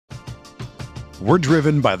We're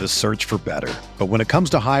driven by the search for better. But when it comes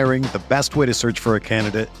to hiring, the best way to search for a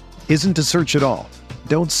candidate isn't to search at all.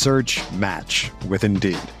 Don't search, match with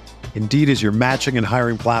Indeed. Indeed is your matching and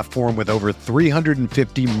hiring platform with over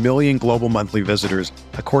 350 million global monthly visitors,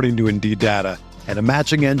 according to Indeed data, and a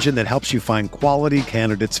matching engine that helps you find quality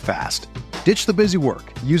candidates fast. Ditch the busy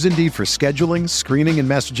work. Use Indeed for scheduling, screening, and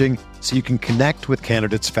messaging so you can connect with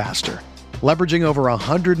candidates faster. Leveraging over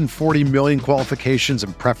 140 million qualifications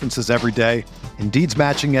and preferences every day, Indeed's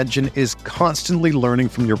matching engine is constantly learning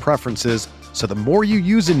from your preferences, so the more you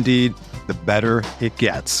use Indeed, the better it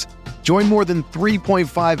gets. Join more than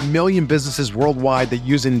 3.5 million businesses worldwide that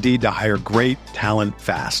use Indeed to hire great talent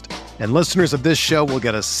fast. And listeners of this show will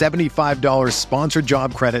get a $75 sponsored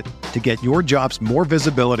job credit to get your jobs more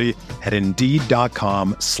visibility at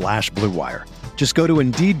Indeed.com/Blue Wire. Just go to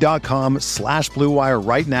Indeed.com/Blue Wire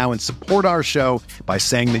right now and support our show by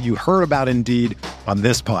saying that you heard about Indeed on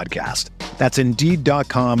this podcast. That's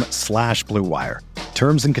Indeed.com/Blue Wire.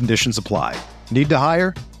 Terms and conditions apply. Need to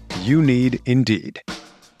hire? You need Indeed.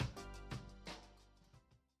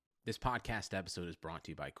 This podcast episode is brought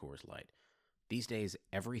to you by Coors Light. These days,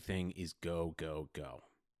 everything is go, go, go.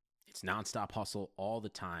 It's nonstop hustle all the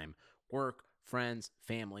time. Work, friends,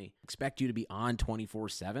 family, expect you to be on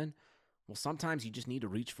 24/7. Well, sometimes you just need to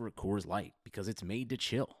reach for a Coors Light because it's made to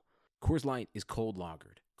chill. Coors Light is cold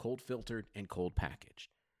lagered, cold filtered, and cold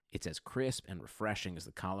packaged. It's as crisp and refreshing as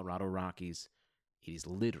the Colorado Rockies. It is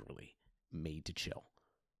literally made to chill.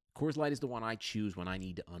 Coors Light is the one I choose when I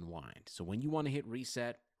need to unwind. So when you want to hit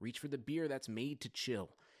reset, reach for the beer that's made to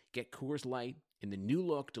chill. Get Coors Light in the new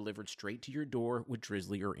look delivered straight to your door with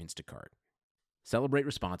Drizzly or Instacart. Celebrate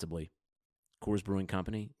responsibly. Coors Brewing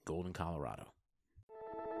Company, Golden, Colorado.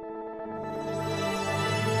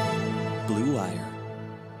 Blue Wire.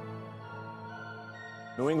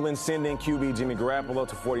 New England sending QB Jimmy Garoppolo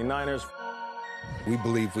to 49ers. We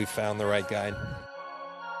believe we found the right guy.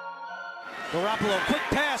 Garoppolo, quick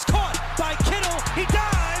pass, caught by Kittle. He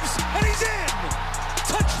dives, and he's in.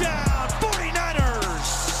 Touchdown,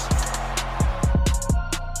 49ers.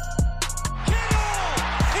 Kittle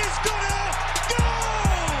is gonna go.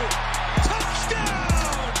 Touchdown.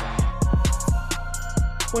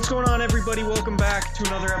 What's going on, everybody? Welcome back to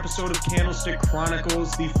another episode of Candlestick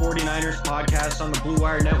Chronicles, the 49ers podcast on the Blue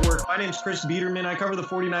Wire Network. My name's Chris Biederman. I cover the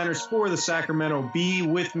 49ers for the Sacramento Bee.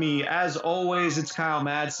 With me, as always, it's Kyle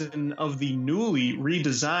Madsen of the newly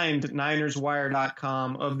redesigned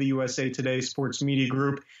NinersWire.com of the USA Today Sports Media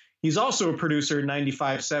Group. He's also a producer at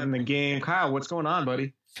 95.7 The Game. Kyle, what's going on,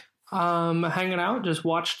 buddy? Hanging out. Just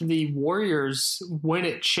watched the Warriors win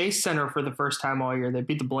at Chase Center for the first time all year. They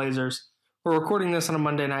beat the Blazers. We're recording this on a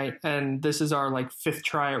Monday night, and this is our fifth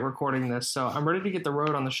try at recording this. So I'm ready to get the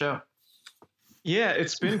road on the show. Yeah,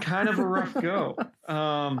 it's been kind of a rough go.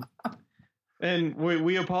 And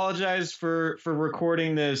we apologize for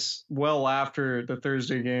recording this well after the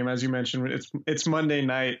Thursday game. As you mentioned, it's Monday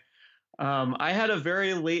night. I had a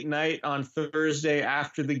very late night on Thursday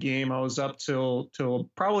after the game. I was up till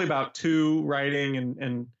probably about 2 writing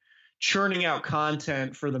and churning out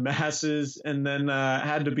content for the masses, and then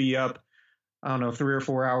had to be up, I don't know, 3 or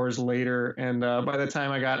 4 hours later. And by the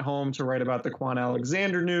time I got home to write about the Quan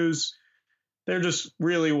Alexander news, there just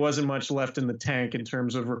really wasn't much left in the tank in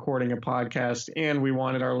terms of recording a podcast. And we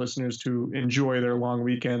wanted our listeners to enjoy their long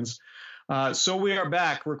weekends. So we are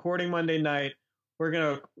back recording Monday night. We're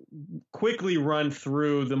going to quickly run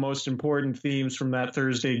through the most important themes from that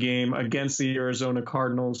Thursday game against the Arizona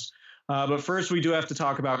Cardinals. But first, we do have to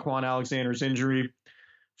talk about Quan Alexander's injury.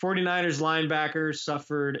 49ers linebacker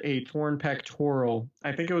suffered a torn pectoral.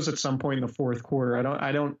 I think it was at some point in the fourth quarter.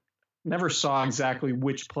 I never saw exactly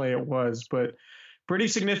which play it was, but pretty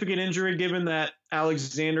significant injury given that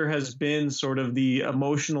Alexander has been sort of the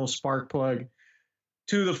emotional spark plug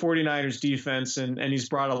to the 49ers defense, and he's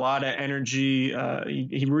brought a lot of energy.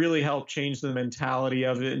 He really helped change the mentality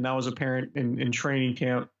of it, and that was apparent in training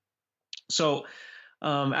camp. So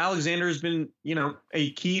Alexander has been,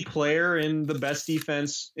 a key player in the best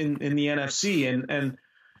defense in the NFC. And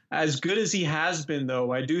as good as he has been,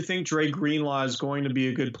 though, I do think Dre Greenlaw is going to be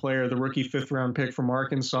a good player, the rookie 5th-round pick from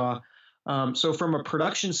Arkansas. So from a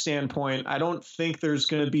production standpoint, I don't think there's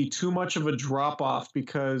going to be too much of a drop-off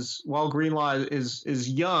because while Greenlaw is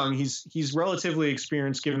young, he's relatively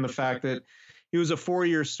experienced given the fact that he was a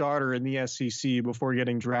 4-year starter in the SEC before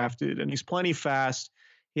getting drafted. And he's plenty fast.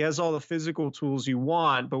 He has all the physical tools you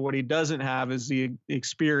want, but what he doesn't have is the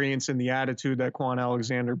experience and the attitude that Quan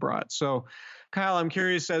Alexander brought. So, Kyle, I'm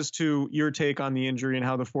curious as to your take on the injury and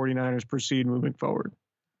how the 49ers proceed moving forward.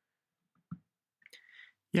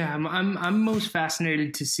 Yeah, I'm most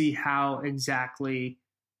fascinated to see how exactly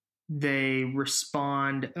they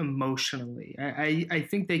respond emotionally. I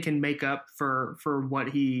think they can make up for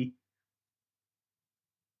what the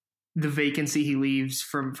vacancy he leaves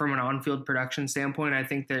from an on-field production standpoint. I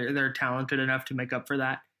think they're talented enough to make up for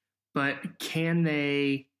that. But can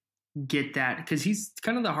they get that? Because he's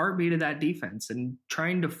kind of the heartbeat of that defense, and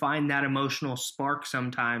trying to find that emotional spark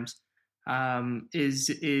sometimes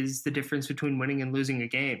is the difference between winning and losing a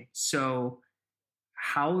game. So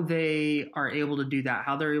how they are able to do that,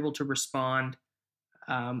 how they're able to respond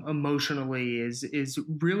emotionally is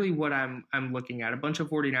really what I'm looking at. A bunch of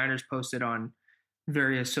 49ers posted on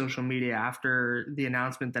various social media after the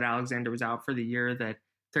announcement that Alexander was out for the year that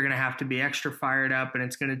they're going to have to be extra fired up, and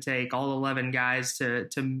it's going to take all 11 guys to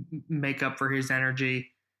make up for his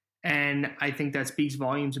energy. And I think that speaks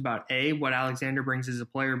volumes about A, what Alexander brings as a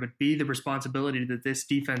player, but B, the responsibility that this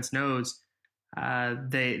defense knows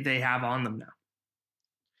they have on them now.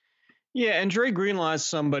 Yeah, and Dre Greenlaw is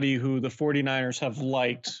somebody who the 49ers have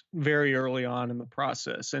liked very early on in the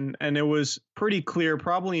process. And it was pretty clear,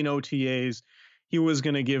 probably in OTAs, he was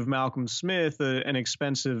going to give Malcolm Smith, an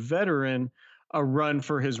expensive veteran, a run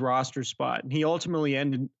for his roster spot. And he ultimately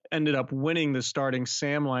ended up winning the starting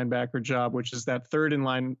Sam linebacker job, which is that third in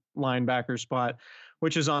line linebacker spot,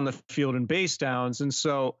 which is on the field in base downs. And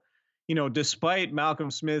so, despite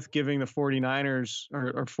Malcolm Smith giving the 49ers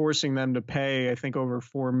or forcing them to pay, I think, over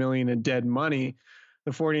 $4 million in dead money,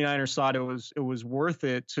 the 49ers thought it was worth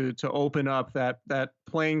it to open up that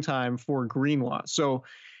playing time for Greenlaw. So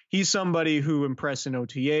he's somebody who impressed in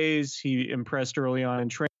OTAs. He impressed early on in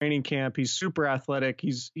training camp. He's super athletic.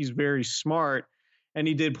 He's very smart, and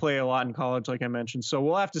he did play a lot in college, like I mentioned. So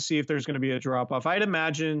we'll have to see if there's going to be a drop off. I'd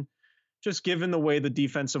imagine, just given the way the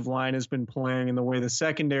defensive line has been playing and the way the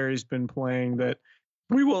secondary has been playing, that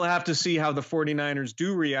we will have to see how the 49ers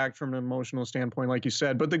do react from an emotional standpoint, like you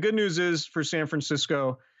said. But the good news is for San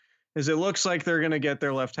Francisco is it looks like they're going to get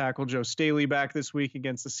their left tackle Joe Staley back this week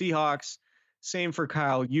against the Seahawks. Same for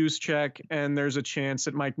Kyle Juszczyk, and there's a chance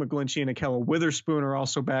that Mike McGlinchey and Ahkello Witherspoon are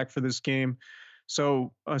also back for this game.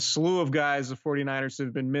 So a slew of guys the 49ers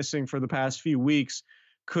have been missing for the past few weeks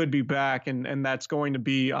could be back, and that's going to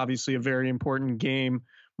be obviously a very important game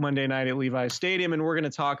Monday night at Levi Stadium, and we're going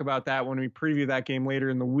to talk about that when we preview that game later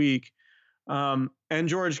in the week. And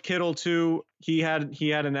George Kittle too, he had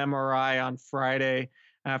an MRI on Friday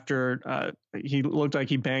after he looked like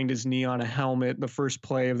he banged his knee on a helmet the first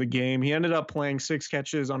play of the game. He ended up playing 6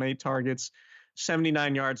 catches on 8 targets,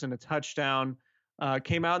 79 yards and a touchdown.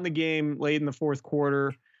 Came out in the game late in the fourth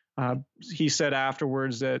quarter. He said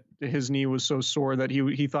afterwards that his knee was so sore that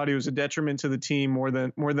he thought he was a detriment to the team more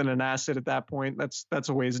than an asset at that point. That's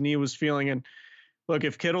the way his knee was feeling. And look,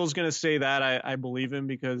 if Kittle's going to say that, I believe him,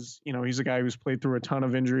 because he's a guy who's played through a ton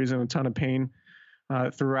of injuries and a ton of pain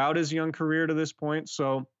throughout his young career to this point.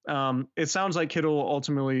 So it sounds like Kittle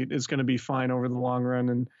ultimately is going to be fine over the long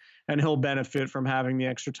run, and he'll benefit from having the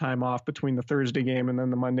extra time off between the Thursday game and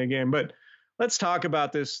then the Monday game. But let's talk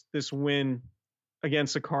about this win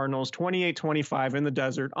against the Cardinals, 28-25 in the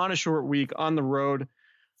desert on a short week on the road.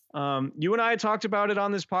 You and I had talked about it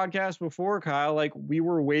on this podcast before, Kyle. Like, we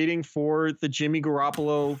were waiting for the Jimmy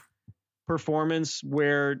Garoppolo performance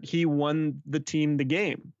where he won the team the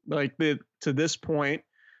game. Like, to this point,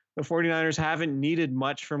 the 49ers haven't needed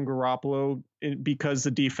much from Garoppolo because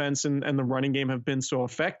the defense and the running game have been so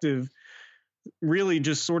effective, really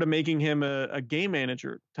just sort of making him a game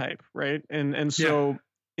manager type, right? And so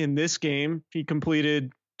in this game, he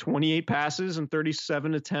completed 28 passes and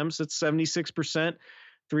 37 attempts. That's 76%,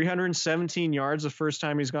 317 yards, the first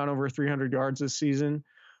time he's gone over 300 yards this season.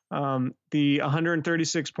 The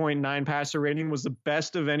 136.9 passer rating was the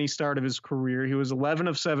best of any start of his career. He was 11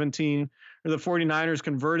 of 17, or the 49ers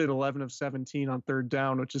converted 11 of 17 on third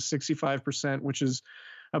down, which is 65%, which is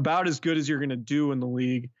about as good as you're going to do in the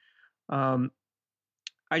league.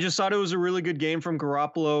 I just thought it was a really good game from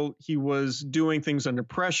Garoppolo. He was doing things under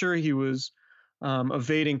pressure. He was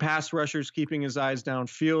evading pass rushers, keeping his eyes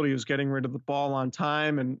downfield. He was getting rid of the ball on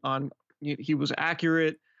time, and he was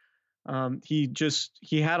accurate.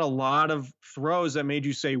 He had a lot of throws that made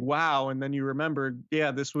you say, wow. And then you remembered,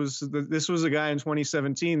 this was a guy in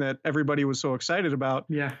 2017 that everybody was so excited about.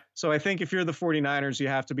 Yeah. So I think if you're the 49ers, you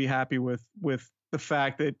have to be happy with the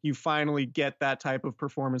fact that you finally get that type of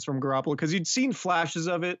performance from Garoppolo, because you'd seen flashes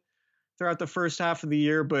of it throughout the first half of the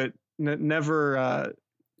year, but never,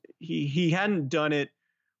 he hadn't done it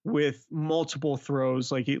with multiple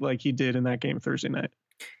throws like he did in that game Thursday night.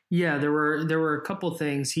 Yeah, there were a couple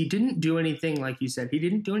things. He didn't do anything, like you said. He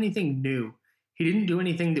didn't do anything new. He didn't do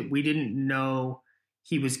anything that we didn't know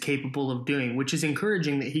he was capable of doing, which is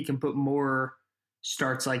encouraging that he can put more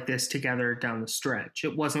starts like this together down the stretch.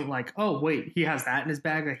 It wasn't like, oh, wait, he has that in his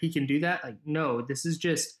bag, like he can do that. Like, no, this is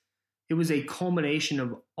just, it was a culmination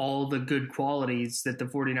of all the good qualities that the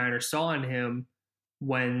 49ers saw in him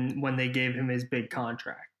when they gave him his big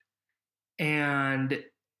contract. And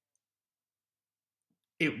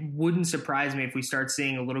it wouldn't surprise me if we start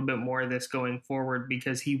seeing a little bit more of this going forward,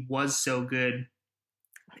 because he was so good.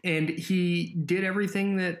 And he did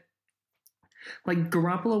everything that, like,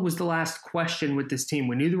 Garoppolo was the last question with this team.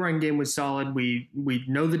 We knew the run game was solid. We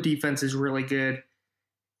know the defense is really good.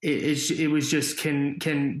 It was just, can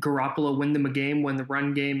Garoppolo win them a game when the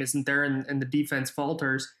run game isn't there and the defense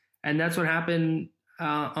falters? And that's what happened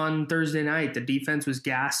on Thursday night. The defense was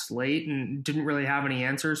gassed late and didn't really have any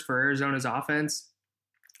answers for Arizona's offense.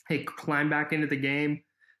 They climbed back into the game.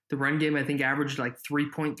 The run game, I think, averaged like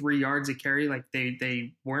 3.3 yards a carry. Like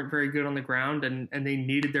they weren't very good on the ground, and they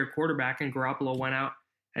needed their quarterback, and Garoppolo went out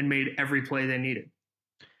and made every play they needed.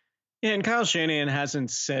 Yeah, and Kyle Shanahan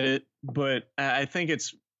hasn't said it, but I think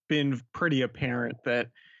it's been pretty apparent that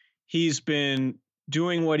he's been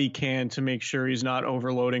doing what he can to make sure he's not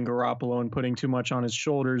overloading Garoppolo and putting too much on his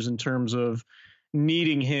shoulders in terms of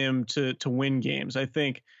needing him to win games. I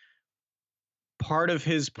think part of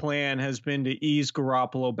his plan has been to ease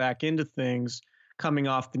Garoppolo back into things coming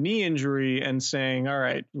off the knee injury and saying, all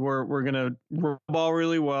right, we're going to run the ball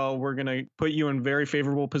really well. We're going to put you in very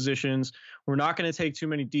favorable positions. We're not going to take too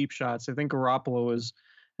many deep shots. I think Garoppolo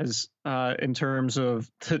has in terms of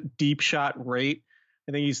deep shot rate,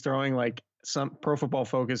 I think he's throwing like some Pro Football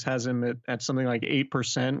Focus has him at something like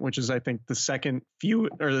 8%, which is, I think, the second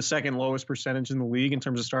lowest percentage in the league in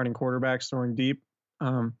terms of starting quarterbacks throwing deep.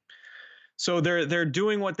 So they're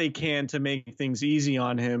doing what they can to make things easy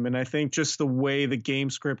on him. And I think just the way the game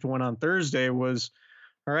script went on Thursday was,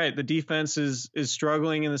 all right, the defense is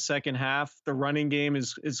struggling in the second half. The running game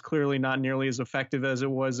is clearly not nearly as effective as it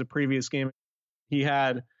was the previous game. He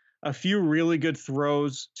had a few really good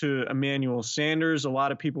throws to Emmanuel Sanders. A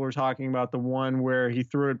lot of people are talking about the one where he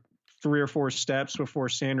threw it 3 or 4 steps before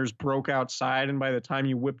Sanders broke outside. And by the time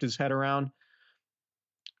he whipped his head around,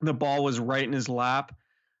 the ball was right in his lap.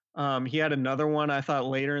 He had another one, I thought,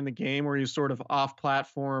 later in the game where he was sort of off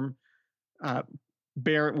platform,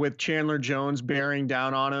 with Chandler Jones bearing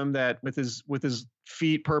down on him, that with his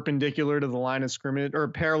feet perpendicular to the line of scrimmage or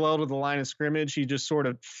parallel to the line of scrimmage, he just sort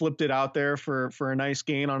of flipped it out there for a nice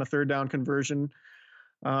gain on a third down conversion.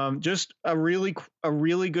 Just a really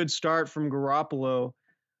good start from Garoppolo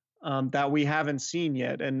that we haven't seen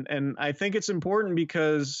yet. And I think it's important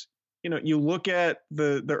because, you look at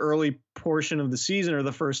the early portion of the season or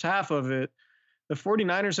the first half of it, the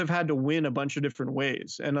 49ers have had to win a bunch of different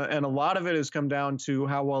ways. And a lot of it has come down to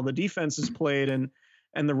how well the defense has played and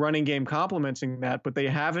the running game complementing that. But they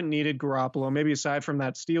haven't needed Garoppolo, maybe aside from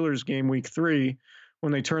that Steelers game week 3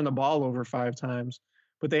 when they turned the ball over 5 times.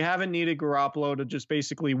 But they haven't needed Garoppolo to just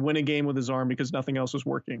basically win a game with his arm because nothing else was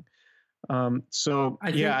working.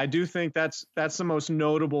 I do think that's the most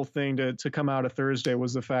notable thing to come out of Thursday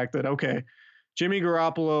was the fact that, okay, Jimmy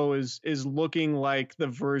Garoppolo is looking like the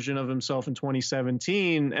version of himself in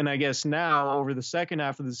 2017. And I guess now over the second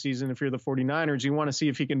half of the season, if you're the 49ers, you want to see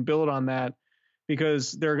if he can build on that,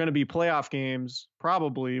 because there are going to be playoff games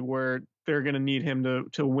probably where they're going to need him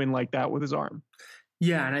to win like that with his arm.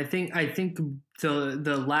 Yeah, and I think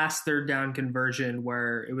the last third down conversion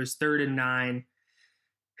where it was 3rd and 9,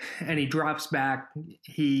 and he drops back,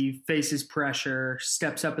 he faces pressure,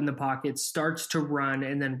 steps up in the pocket, starts to run,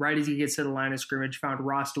 and then right as he gets to the line of scrimmage, found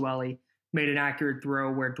Ross Dwelley, made an accurate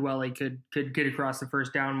throw where Dwelley could get across the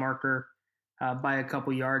first down marker by a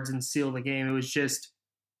couple yards and seal the game. It was just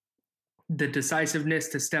the decisiveness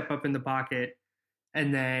to step up in the pocket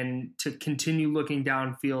and then to continue looking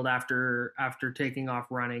downfield after taking off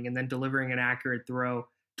running and then delivering an accurate throw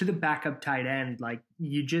to the backup tight end. Like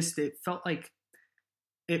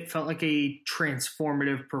it felt like a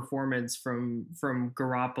transformative performance from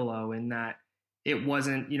Garoppolo in that it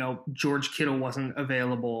wasn't, George Kittle wasn't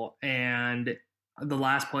available, and the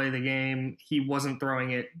last play of the game, he wasn't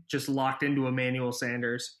throwing it just locked into Emmanuel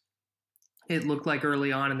Sanders. It looked like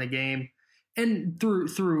early on in the game and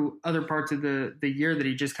through other parts of the year that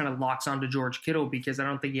he just kind of locks onto George Kittle, because I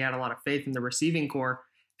don't think he had a lot of faith in the receiving core,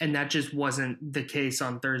 and that just wasn't the case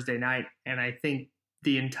on Thursday night. And I think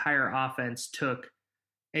the entire offense took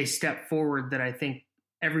a step forward that I think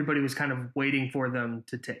everybody was kind of waiting for them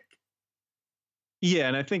to take. Yeah,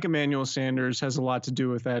 and I think Emmanuel Sanders has a lot to do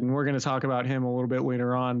with that, and we're going to talk about him a little bit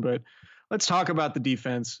later on. But let's talk about the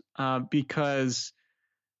defense because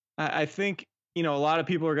I think, a lot of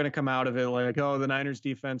people are going to come out of it like, oh, the Niners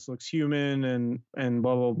defense looks human and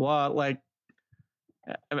blah, blah, blah. Like,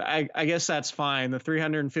 I guess that's fine. The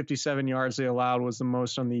 357 yards they allowed was the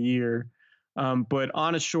most on the year. But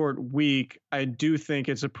on a short week, I do think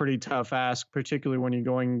it's a pretty tough ask, particularly when you're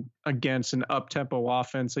going against an up-tempo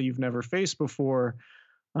offense that you've never faced before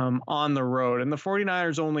on the road. And the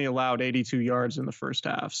 49ers only allowed 82 yards in the first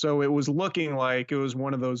half. So it was looking like it was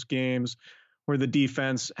one of those games where the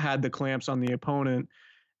defense had the clamps on the opponent.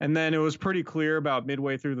 And then it was pretty clear about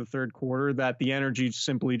midway through the third quarter that the energy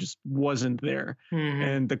simply just wasn't there. Mm-hmm.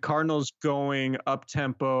 And the Cardinals going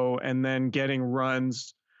up-tempo and then getting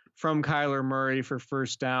runs from Kyler Murray for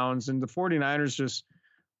first downs, and the 49ers just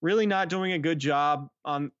really not doing a good job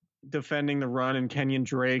on defending the run and Kenyon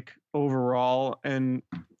Drake overall. And,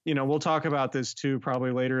 you know, we'll talk about this too,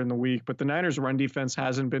 probably later in the week, but the Niners run defense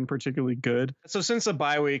hasn't been particularly good. So since the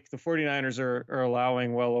bye week, the 49ers are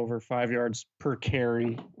allowing well over 5 yards per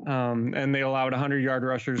carry. And they allowed 100-yard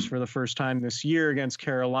rushers for the first time this year against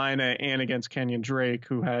Carolina and against Kenyon Drake,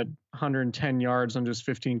 who had 110 yards on just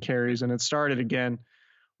 15 carries. And it started again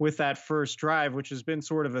with that first drive, which has been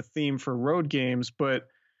sort of a theme for road games. But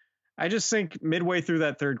I just think midway through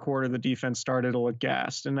that third quarter, the defense started to look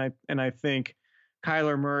gassed. And I think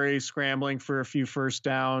Kyler Murray scrambling for a few first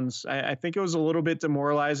downs, I think it was a little bit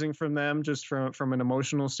demoralizing from them, just from an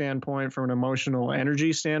emotional standpoint, from an emotional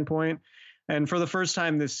energy standpoint. And for the first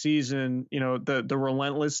time this season, you know, the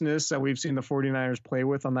relentlessness that we've seen the 49ers play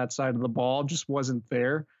with on that side of the ball just wasn't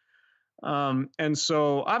there. And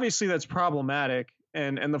so obviously that's problematic.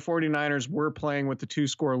 And the 49ers were playing with the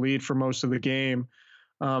 2-score lead for most of the game.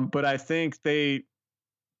 But I think they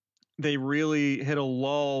really hit a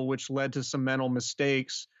lull, which led to some mental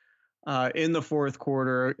mistakes in the fourth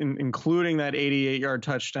quarter, including that 88-yard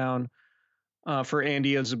touchdown for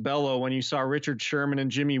Andy Isabella, when you saw Richard Sherman and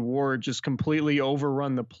Jimmy Ward just completely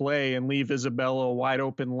overrun the play and leave Isabella a wide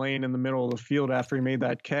open lane in the middle of the field after he made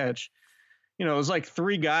that catch. You know, it was like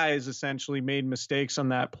three guys essentially made mistakes on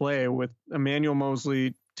that play, with Emmanuel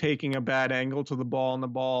Moseley taking a bad angle to the ball, and the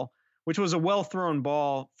ball, which was a well-thrown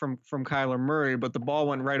ball from Kyler Murray, but the ball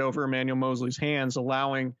went right over Emmanuel Moseley's hands,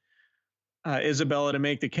 allowing Isabella to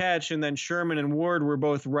make the catch. And then Sherman and Ward were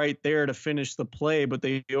both right there to finish the play, but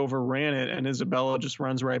they overran it, and Isabella just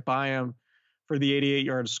runs right by him for the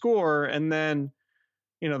 88-yard score. And then,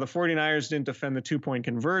 you know, the 49ers didn't defend the 2-point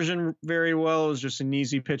conversion very well. It was just an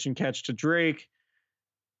easy pitch and catch to Drake.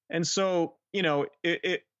 And so, you know,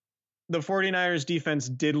 the 49ers defense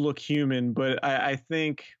did look human, but I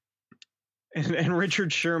think, and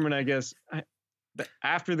Richard Sherman, I guess,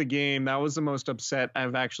 after the game, that was the most upset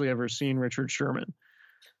I've actually ever seen Richard Sherman.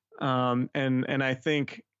 And I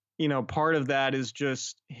think, you know, part of that is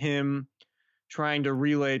just him trying to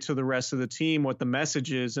relay to the rest of the team what the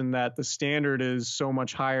message is, and that the standard is so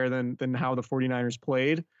much higher than how the 49ers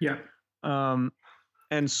played. Yeah.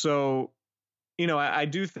 And so, you know, I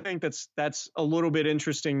do think that's a little bit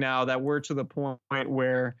interesting now that we're to the point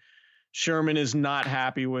where Sherman is not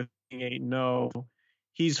happy with 8-0.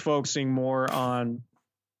 He's focusing more on,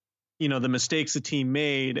 you know, the mistakes the team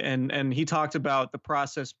made. And he talked about the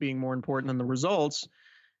process being more important than the results.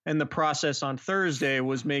 And the process on Thursday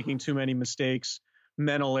was making too many mistakes,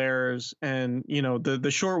 mental errors. And, you know, the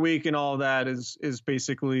short week and all that is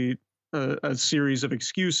basically a series of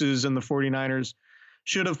excuses. And the 49ers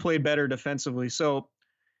should have played better defensively. So,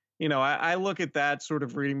 you know, I look at that sort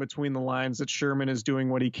of reading between the lines that Sherman is doing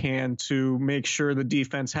what he can to make sure the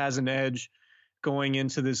defense has an edge going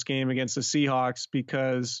into this game against the Seahawks,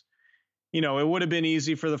 because, you know, it would have been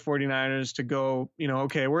easy for the 49ers to go, you know,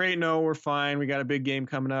 okay, we're 8-0, we're fine, we got a big game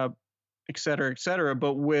coming up, et cetera, et cetera.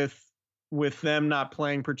 But with them not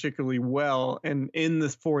playing particularly well, and in the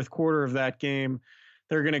fourth quarter of that game,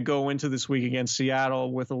 they're going to go into this week against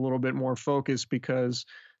Seattle with a little bit more focus, because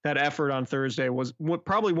that effort on Thursday was what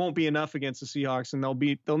probably won't be enough against the Seahawks, and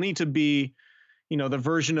they'll need to be, you know, the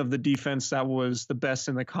version of the defense that was the best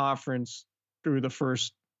in the conference through the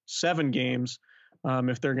first 7 games,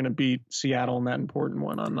 if they're going to beat Seattle in that important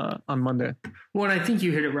one on Monday. Well, and I think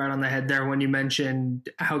you hit it right on the head there when you mentioned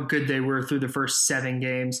how good they were through the first 7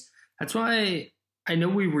 games. That's why I know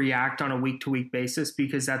we react on a week-to-week basis,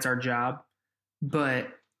 because that's our job. But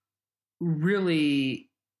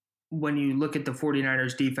really, when you look at the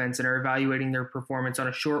 49ers defense and are evaluating their performance on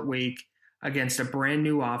a short week against a brand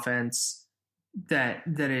new offense that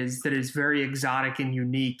is very exotic and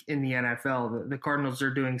unique in the NFL, the Cardinals are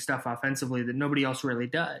doing stuff offensively that nobody else really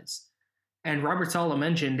does. And Robert Saleh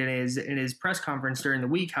mentioned in his press conference during the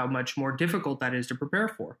week how much more difficult that is to prepare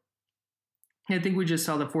for. I think we just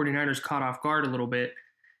saw the 49ers caught off guard a little bit,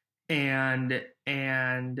 and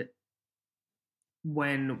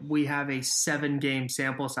when we have a 7-game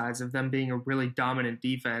sample size of them being a really dominant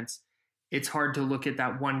defense, it's hard to look at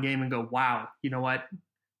that one game and go, wow, you know what?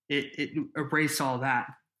 It erase all that.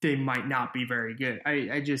 They might not be very good.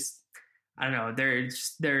 I don't know.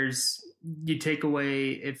 There's you take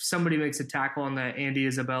away, if somebody makes a tackle on the Andy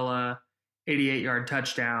Isabella 88-yard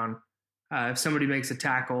touchdown, if somebody makes a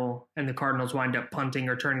tackle and the Cardinals wind up punting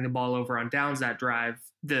or turning the ball over on downs that drive,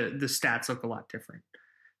 the stats look a lot different.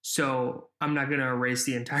 So I'm not going to erase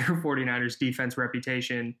the entire 49ers defense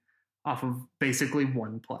reputation off of basically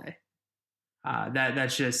one play.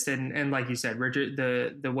 That's just, and like you said, Richard,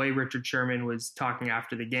 the way Richard Sherman was talking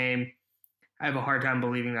after the game, I have a hard time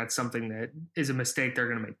believing that's something that is a mistake they're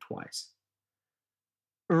going to make twice.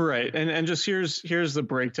 Right. And just here's the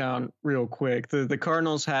breakdown real quick. The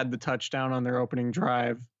Cardinals had the touchdown on their opening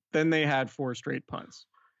drive. Then they had 4 straight punts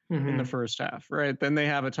in the first half, right? Then they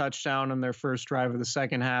have a touchdown on their first drive of the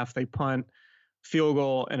second half. They punt, field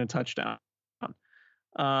goal, and a touchdown.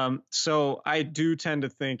 So I do tend to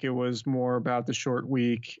think it was more about the short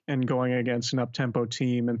week and going against an up-tempo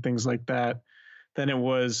team and things like that than it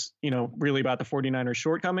was, really about the 49ers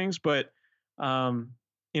shortcomings. But,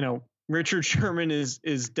 Richard Sherman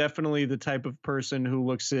is definitely the type of person who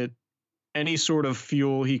looks at any sort of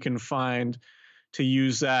fuel he can find to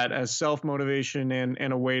use that as self-motivation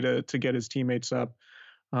and a way to get his teammates up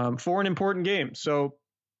for an important game. So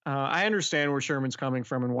I understand where Sherman's coming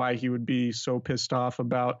from and why he would be so pissed off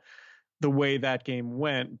about the way that game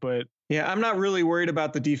went. But yeah, I'm not really worried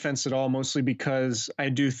about the defense at all, mostly because I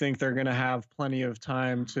do think they're going to have plenty of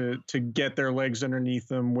time to get their legs underneath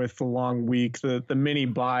them with the long week, the mini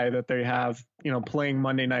bye that they have, playing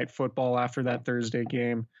Monday Night Football after that Thursday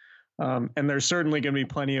game. And there's certainly going to be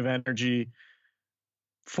plenty of energy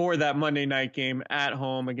for that Monday night game at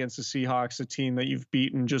home against the Seahawks, a team that you've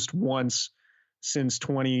beaten just once since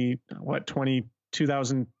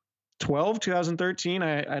 2012, 2013.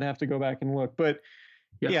 I'd have to go back and look, but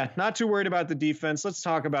yeah, not too worried about the defense. Let's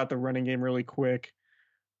talk about the running game really quick.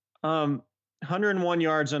 101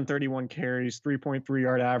 yards on 31 carries, 3.3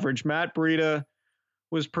 yard average. Matt Breida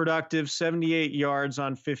was productive, 78 yards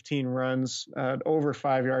on 15 runs, over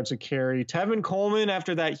 5 yards a carry. Tevin Coleman,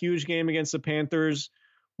 after that huge game against the Panthers,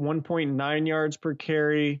 1.9 yards per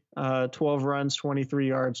carry, 12 runs, 23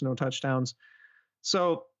 yards, no touchdowns.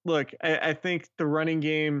 So look, I think the running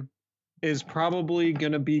game is probably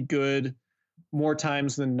going to be good more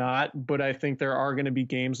times than not, but I think there are going to be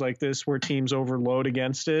games like this where teams overload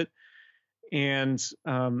against it, and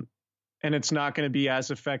it's not going to be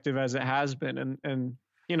as effective as it has been. And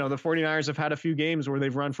the 49ers have had a few games where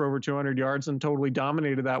they've run for over 200 yards and totally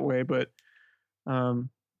dominated that way, but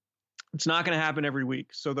it's not going to happen every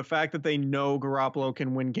week. So the fact that they know Garoppolo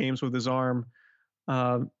can win games with his arm,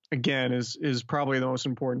 again, is probably the most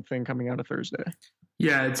important thing coming out of Thursday.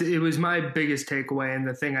 Yeah, it was my biggest takeaway, and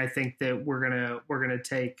the thing I think that we're gonna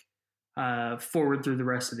take forward through the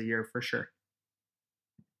rest of the year for sure.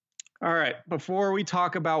 All right, before we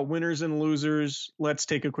talk about winners and losers, let's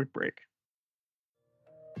take a quick break.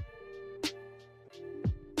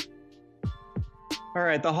 All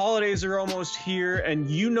right, the holidays are almost here, and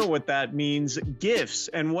you know what that means, gifts.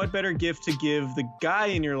 And what better gift to give the guy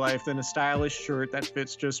in your life than a stylish shirt that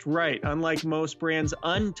fits just right? Unlike most brands,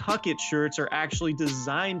 Untuck It shirts are actually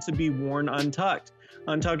designed to be worn untucked.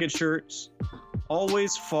 Untuck It shirts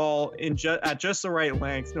always fall at just the right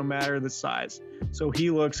length, no matter the size. So he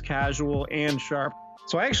looks casual and sharp.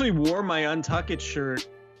 So I actually wore my Untuck It shirt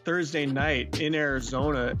Thursday night in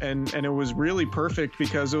Arizona, and it was really perfect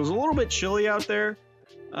because it was a little bit chilly out there.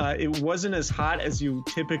 It wasn't as hot as you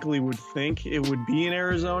typically would think it would be in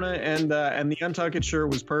Arizona, and the Untuck It shirt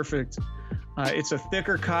was perfect. It's a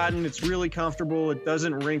thicker cotton. It's really comfortable. It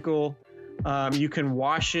doesn't wrinkle. You can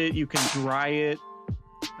wash it. You can dry it.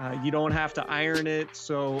 You don't have to iron it.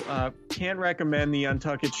 So can't recommend the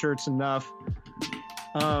Untuck It shirts enough.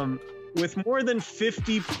 With more than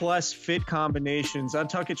 50 plus fit combinations,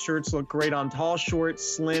 Untuck It shirts look great on tall, short,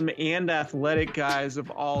 slim, and athletic guys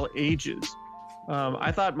of all ages.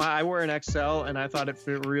 I thought I wear an XL, and I thought it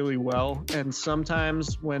fit really well. And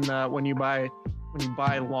sometimes when you buy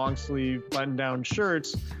long sleeve button down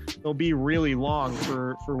shirts, they'll be really long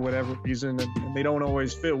for whatever reason, and they don't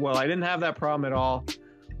always fit well. I didn't have that problem at all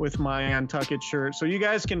with my Untuck It shirt. So you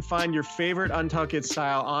guys can find your favorite Untuck It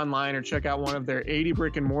style online or check out one of their 80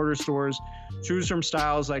 brick and mortar stores. Choose from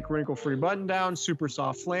styles like wrinkle-free button-downs, super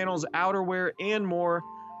soft flannels, outerwear, and more.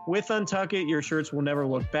 With Untuck It, your shirts will never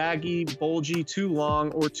look baggy, bulgy, too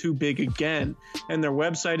long, or too big again. And their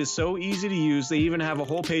website is so easy to use, they even have a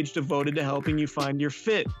whole page devoted to helping you find your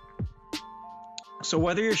fit. So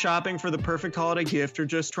whether you're shopping for the perfect holiday gift or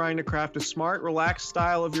just trying to craft a smart, relaxed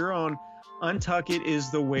style of your own, Untuckit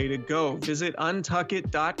is the way to go. Visit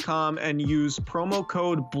untuckit.com and use promo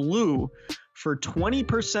code BLUE for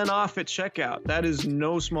 20% off at checkout. That is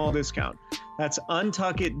no small discount. That's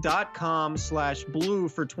untuckit.com/blue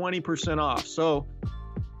for 20% off. So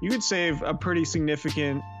you could save a pretty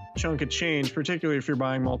significant chunk of change, particularly if you're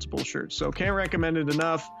buying multiple shirts. So can't recommend it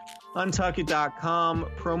enough. Untuckit.com,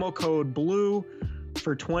 promo code BLUE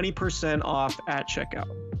for 20% off at checkout.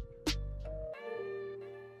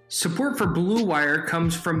 Support for Blue Wire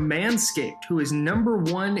comes from Manscaped, who is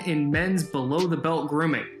 #1 in men's below-the-belt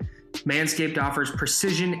grooming. Manscaped offers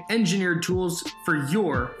precision-engineered tools for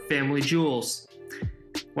your family jewels.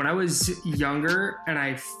 When I was younger and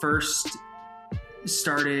I first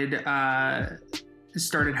started having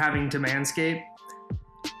to manscape,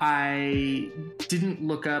 I didn't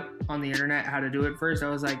look up on the internet how to do it first. I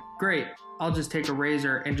was like, great, I'll just take a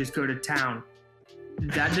razor and just go to town.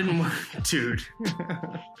 That didn't work, dude.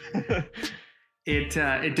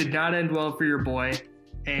 It did not end well for your boy.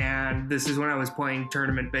 And this is when I was playing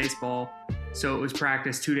tournament baseball. So it was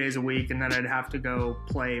practice 2 days a week, and then I'd have to go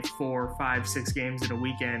play 4, 5, 6 games in a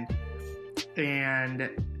weekend.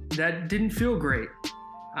 And that didn't feel great.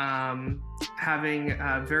 Having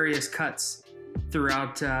various cuts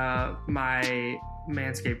throughout my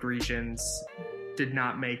Manscaped regions did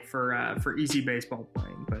not make for easy baseball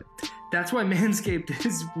playing. But that's why Manscaped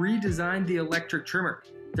has redesigned the electric trimmer.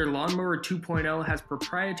 Their Lawnmower 2.0 has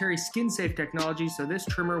proprietary skin-safe technology, so this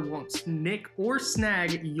trimmer won't nick or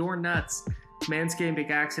snag your nuts. Manscaping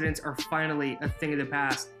accidents are finally a thing of the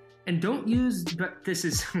past. And don't use, but this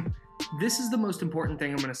is the most important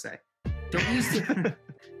thing I'm going to say. Don't use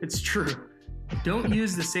it's true. Don't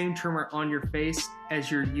use the same trimmer on your face as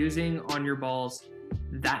you're using on your balls.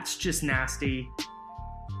 That's just nasty.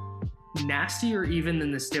 Nastier even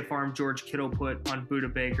than the stiff arm George Kittle put on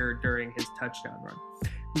Budda Baker during his touchdown run.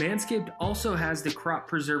 Manscaped also has the Crop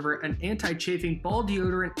Preserver, an anti-chafing ball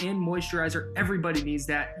deodorant and moisturizer. Everybody needs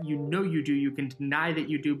that. You know you do. You can deny that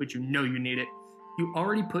you do, but you know you need it. You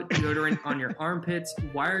already put deodorant on your armpits.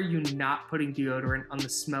 Why are you not putting deodorant on the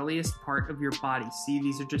smelliest part of your body? See,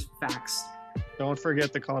 these are just facts. Don't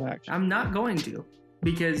forget the call to action. I'm not going to,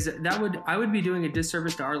 because I would be doing a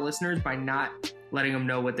disservice to our listeners by not letting them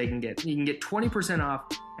know what they can get. You can get 20% off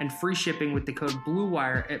and free shipping with the code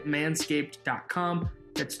BLUEWIRE at manscaped.com.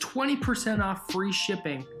 That's 20% off free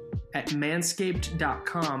shipping at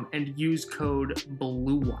manscaped.com and use code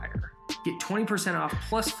BLUEWIRE. Get 20% off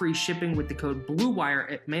plus free shipping with the code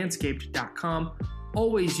BLUEWIRE at manscaped.com.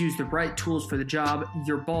 Always use the right tools for the job.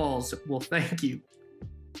 Your balls will thank you.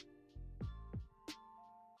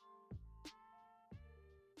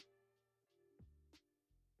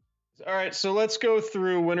 All right, so let's go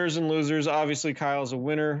through winners and losers. Obviously, Kyle's a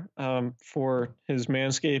winner for his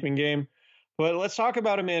manscaping game. But let's talk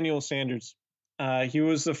about Emmanuel Sanders. He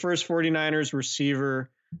was the first 49ers receiver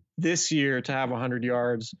this year to have 100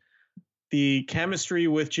 yards. The chemistry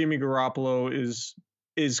with Jimmy Garoppolo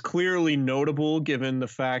is clearly notable given the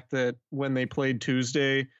fact that when they played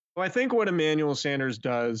Tuesday, I think what Emmanuel Sanders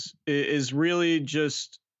does is really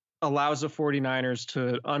just allows the 49ers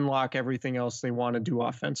to unlock everything else they want to do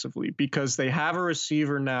offensively, because they have a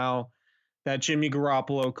receiver now that Jimmy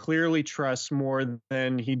Garoppolo clearly trusts more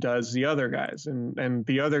than he does the other guys. And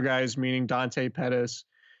the other guys, meaning Dante Pettis,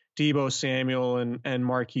 Deebo Samuel, and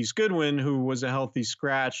Marquise Goodwin, who was a healthy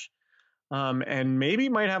scratch, and maybe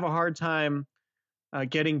might have a hard time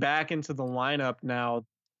getting back into the lineup now.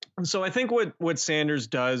 And so I think what Sanders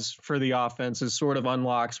does for the offense is sort of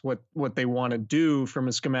unlocks what they want to do from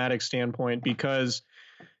a schematic standpoint, because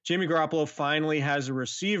Jimmy Garoppolo finally has a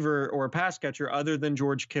receiver or a pass catcher other than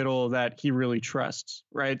George Kittle that he really trusts,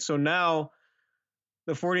 right? So now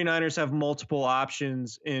the 49ers have multiple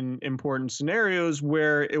options in important scenarios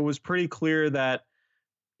where it was pretty clear that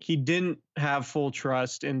he didn't have full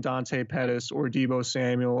trust in Dante Pettis or Deebo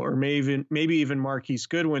Samuel or maybe even Marquise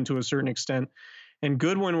Goodwin to a certain extent. And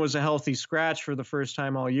Goodwin was a healthy scratch for the first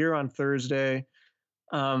time all year on Thursday,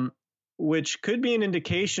 which could be an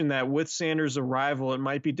indication that with Sanders' arrival, it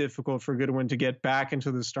might be difficult for Goodwin to get back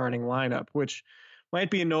into the starting lineup, which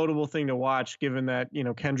might be a notable thing to watch, given that,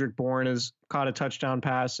 Kendrick Bourne has caught a touchdown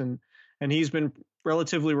pass and he's been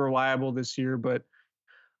relatively reliable this year. But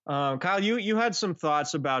Kyle, you had some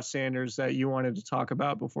thoughts about Sanders that you wanted to talk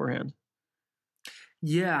about beforehand.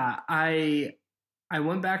 Yeah, I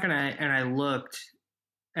went back and I looked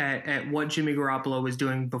at what Jimmy Garoppolo was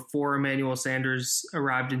doing before Emmanuel Sanders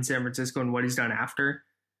arrived in San Francisco and what he's done after.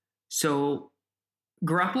 So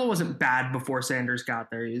Garoppolo wasn't bad before Sanders got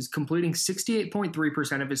there. He was completing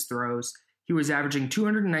 68.3% of his throws. He was averaging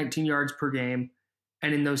 219 yards per game,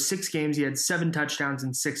 And in those 6 games, he had 7 touchdowns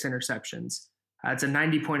and 6 interceptions. It's a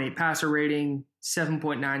 90.8 passer rating,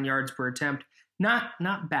 7.9 yards per attempt. Not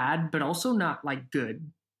bad, but also not like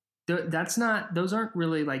good. Those aren't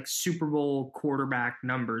really like Super Bowl quarterback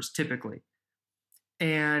numbers typically.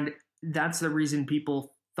 And that's the reason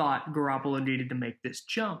people thought Garoppolo needed to make this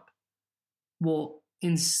jump. Well,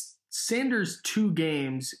 in Sanders' 2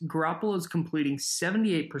 games, Garoppolo is completing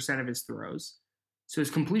 78% of his throws. So his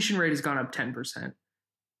completion rate has gone up 10%.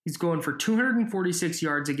 He's going for 246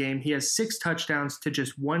 yards a game. He has 6 touchdowns to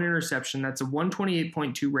just 1 interception. That's a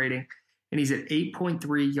 128.2 rating, and he's at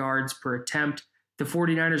 8.3 yards per attempt. The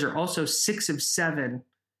 49ers are also 6 of 7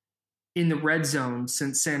 in the red zone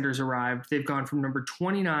since Sanders arrived. They've gone from number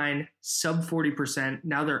 29, sub 40%.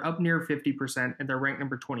 Now they're up near 50%, and they're ranked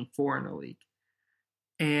number 24 in the league.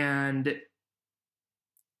 And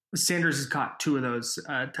Sanders has caught 2 of those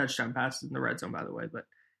touchdown passes in the red zone, by the way. But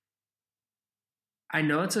I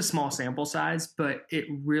know it's a small sample size, but it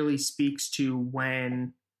really speaks to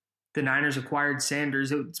when the Niners acquired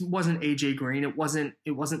Sanders. It wasn't AJ Green. It wasn't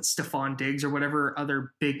Stephon Diggs or whatever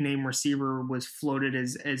other big name receiver was floated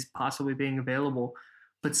as possibly being available.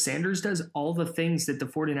 But Sanders does all the things that the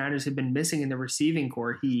 49ers have been missing in the receiving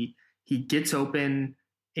core. He gets open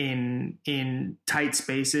in tight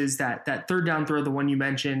spaces. That third down throw, the one you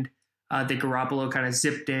mentioned, that Garoppolo kind of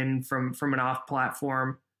zipped in from an off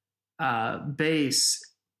platform base.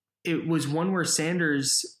 It was one where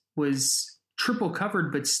Sanders was triple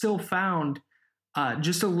covered, but still found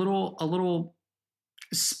just a little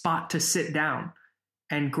spot to sit down.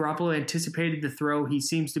 And Garoppolo anticipated the throw. He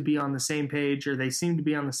seems to be on the same page, or they seem to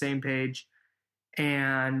be on the same page.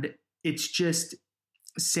 And it's just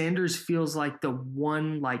Sanders feels like the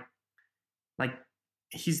one, like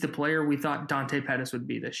he's the player we thought Dante Pettis would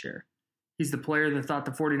be this year. He's the player that thought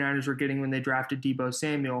the 49ers were getting when they drafted Deebo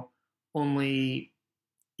Samuel, only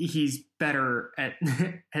he's better at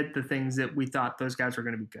at the things that we thought those guys were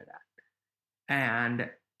going to be good at. And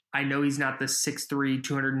I know he's not the 6'3",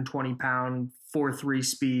 220-pound, 4.3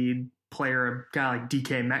 speed player a guy like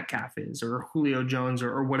DK Metcalf is, or Julio Jones,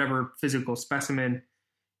 or whatever physical specimen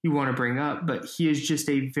you want to bring up, but he is just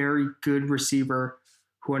a very good receiver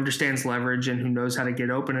who understands leverage and who knows how to get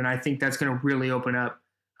open. And I think that's going to really open up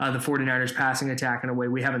the 49ers passing attack in a way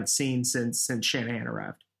we haven't seen since Shanahan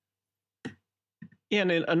arrived. Yeah,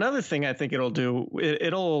 and another thing I think it'll do,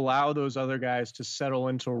 it'll allow those other guys to settle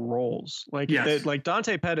into roles. Like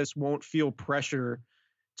Dante Pettis won't feel pressure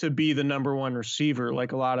to be the number one receiver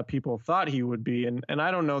like a lot of people thought he would be. And I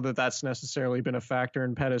don't know that that's necessarily been a factor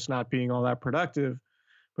in Pettis not being all that productive,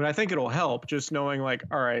 but I think it'll help just knowing like,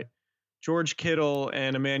 all right, George Kittle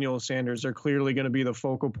and Emmanuel Sanders are clearly going to be the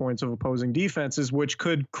focal points of opposing defenses, which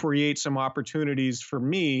could create some opportunities for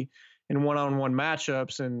me in one-on-one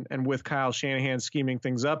matchups, and with Kyle Shanahan scheming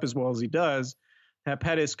things up as well as he does, that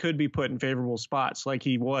Pettis could be put in favorable spots like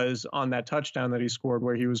he was on that touchdown that he scored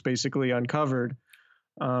where he was basically uncovered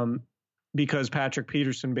because Patrick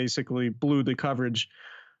Peterson basically blew the coverage.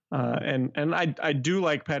 And I do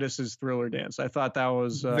like Pettis's thriller dance. I thought that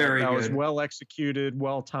was was well executed,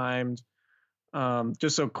 well timed.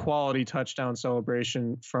 Just a quality touchdown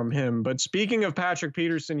celebration from him. But speaking of Patrick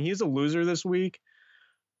Peterson, he's a loser this week.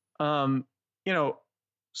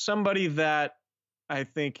 Somebody that I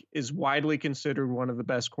think is widely considered one of the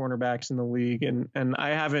best cornerbacks in the league. And I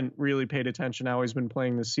haven't really paid attention how he's been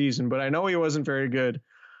playing this season, but I know he wasn't very good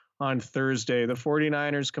on Thursday. The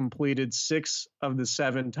 49ers completed 6 of the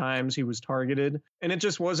 7 times he was targeted. And it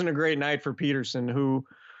just wasn't a great night for Peterson, who,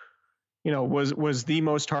 was the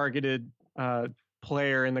most targeted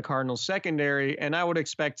player in the Cardinals secondary. And I would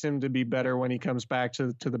expect him to be better when he comes back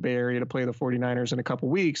to the Bay Area to play the 49ers in a couple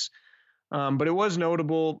weeks. But it was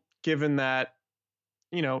notable given that,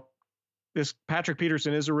 this Patrick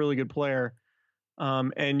Peterson is a really good player.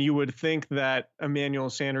 And you would think that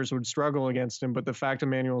Emmanuel Sanders would struggle against him. But the fact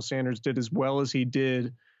Emmanuel Sanders did as well as he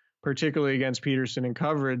did, particularly against Peterson in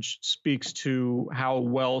coverage, speaks to how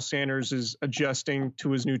well Sanders is adjusting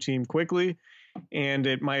to his new team quickly. And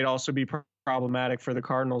it might also be problematic for the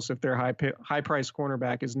Cardinals if their high-priced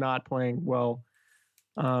cornerback is not playing well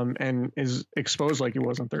and is exposed like he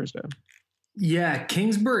was on Thursday. Yeah,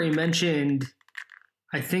 Kingsbury mentioned,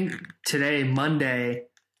 I think today, Monday,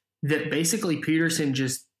 that basically Peterson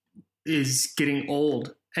just is getting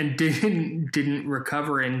old and didn't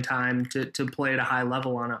recover in time to play at a high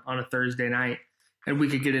level on a Thursday night. And we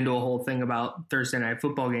could get into a whole thing about Thursday night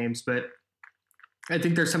football games, but I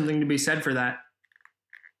think there's something to be said for that.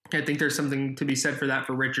 I think there's something to be said for that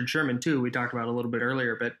for Richard Sherman too. We talked about it a little bit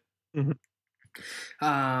earlier, but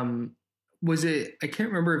was it, I can't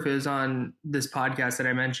remember if it was on this podcast that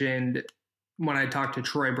I mentioned when I talked to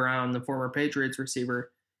Troy Brown, the former Patriots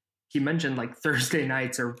receiver, he mentioned like Thursday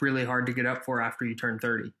nights are really hard to get up for after you turn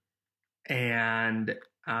 30. And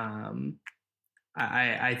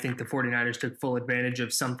I think the 49ers took full advantage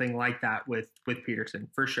of something like that with Peterson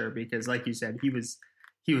for sure, because like you said, he was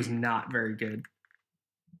not very good.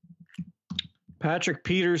 Patrick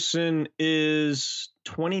Peterson is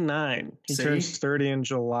 29. He turns 30 in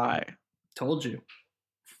July. Told you.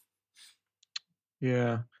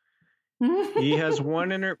 Yeah. He has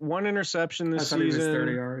one interception this season. He was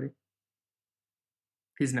 30 already.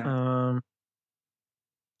 He's not.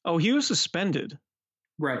 He was suspended.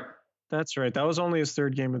 Right. That's right. That was only his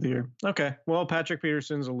third game of the year. Okay. Well, Patrick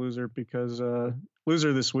Peterson's a loser because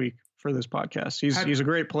loser this week for this podcast. He's a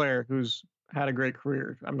great player who's had a great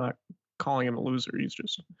career. I'm not calling him a loser. He's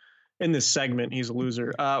just in this segment. He's a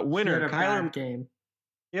loser. Winner. He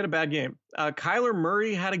had a bad game. Kyler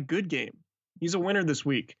Murray had a good game. He's a winner this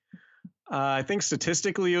week. I think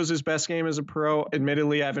statistically it was his best game as a pro.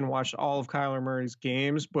 Admittedly, I haven't watched all of Kyler Murray's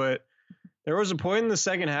games, but there was a point in the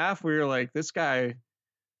second half where you're like, this guy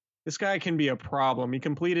can be a problem. He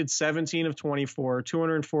completed 17 of 24,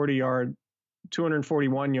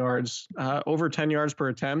 241 yards, over 10 yards per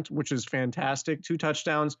attempt, which is fantastic. 2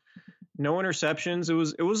 touchdowns, no interceptions.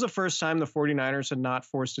 It was the first time the 49ers had not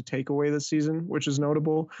forced a takeaway this season, which is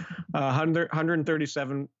notable.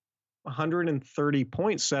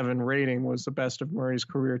 130.7 rating was the best of Murray's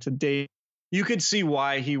career to date. You could see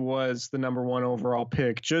why he was the number 1 overall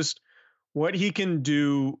pick. Just what he can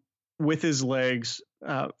do with his legs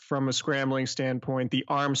from a scrambling standpoint, the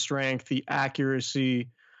arm strength, the accuracy.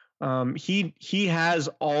 He has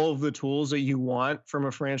all of the tools that you want from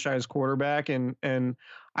a franchise quarterback. And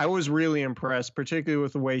I was really impressed, particularly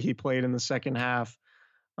with the way he played in the second half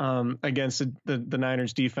against the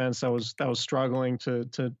Niners defense that was struggling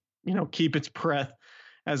to keep its breath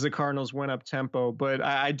as the Cardinals went up tempo. But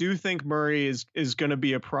I do think Murray is going to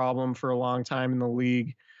be a problem for a long time in the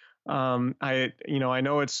league. I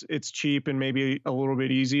know it's cheap and maybe a little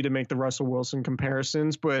bit easy to make the Russell Wilson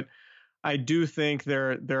comparisons, but I do think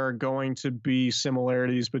there are going to be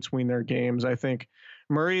similarities between their games. I think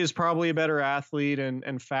Murray is probably a better athlete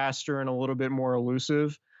and faster and a little bit more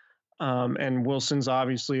elusive. And Wilson's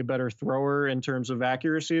obviously a better thrower in terms of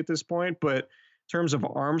accuracy at this point, but in terms of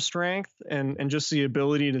arm strength and just the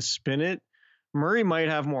ability to spin it, Murray might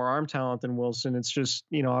have more arm talent than Wilson. It's just,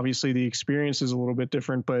 obviously the experience is a little bit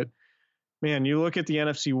different, but man, you look at the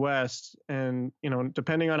NFC West and,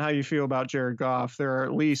 depending on how you feel about Jared Goff, there are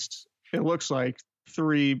at least, it looks like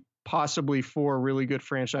 3, possibly 4 really good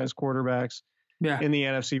franchise quarterbacks in the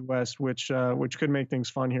NFC West, which could make things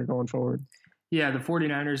fun here going forward. Yeah. The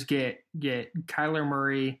 49ers get Kyler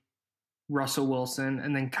Murray, Russell Wilson,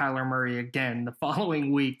 and then Kyler Murray again the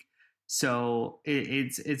following week. So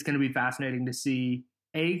it's going to be fascinating to see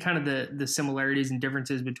kind of the similarities and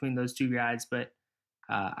differences between those two guys. But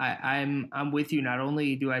I'm with you. Not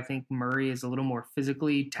only do I think Murray is a little more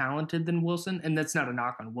physically talented than Wilson, and that's not a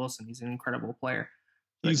knock on Wilson. He's an incredible player.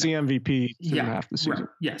 He's the MVP half the season. Right.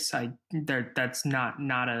 Yes, that's not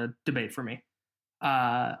a debate for me.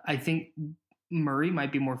 I think Murray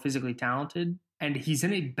might be more physically talented, and he's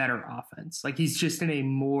in a better offense. Like he's just in a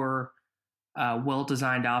more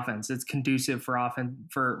well-designed offense that's conducive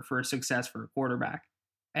for success for a quarterback.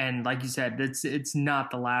 And like you said, it's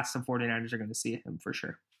not the last the 49ers are going to see him for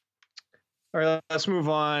sure. All right, let's move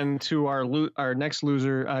on to our next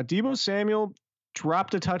loser. Deebo Samuel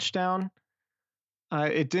dropped a touchdown.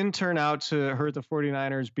 It didn't turn out to hurt the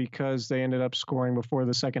 49ers because they ended up scoring before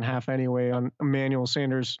the second half anyway on Emmanuel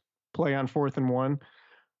Sanders' play on 4th and 1.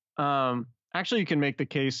 Actually, you can make the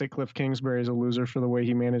case that Cliff Kingsbury is a loser for the way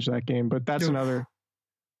he managed that game, but that's another.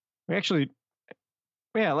 Let's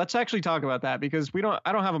actually talk about that because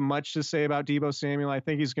I don't have much to say about Deebo Samuel. I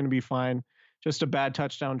think he's going to be fine. Just a bad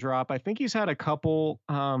touchdown drop. I think he's had a couple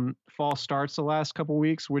false starts the last couple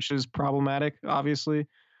weeks, which is problematic, obviously.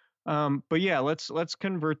 But yeah, let's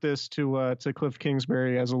convert this to Cliff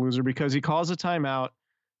Kingsbury as a loser because he calls a timeout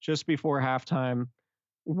just before halftime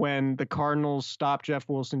when the Cardinals stopped Jeff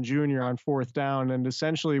Wilson Jr. on 4th down and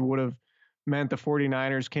essentially would have meant the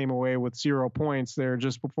 49ers came away with 0 points there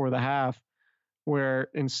just before the half, where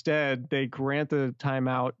instead they grant the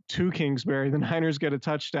timeout to Kingsbury. The Niners get a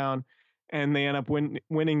touchdown and they end up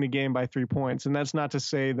winning the game by 3 points. And that's not to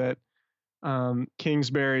say that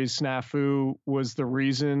Kingsbury's snafu was the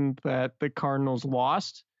reason that the Cardinals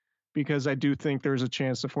lost, because I do think there's a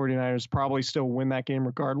chance the 49ers probably still win that game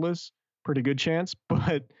regardless. Pretty good chance,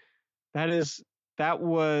 but that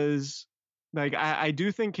was like, I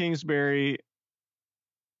do think Kingsbury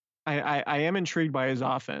I am intrigued by his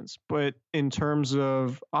offense, but in terms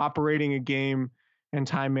of operating a game and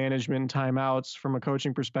time management and timeouts from a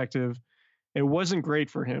coaching perspective, it wasn't great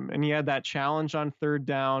for him. And he had that challenge on third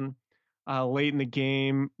down late in the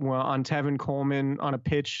game on Tevin Coleman on a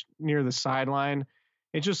pitch near the sideline.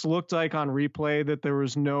 It just looked like on replay that there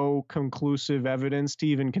was no conclusive evidence to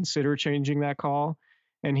even consider changing that call.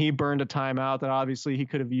 And he burned a timeout that obviously he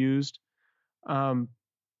could have used.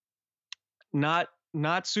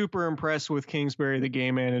 Not super impressed with Kingsbury, the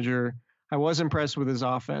game manager. I was impressed with his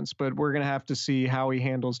offense, but we're going to have to see how he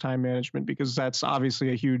handles time management, because that's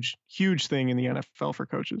obviously a huge, huge thing in the NFL for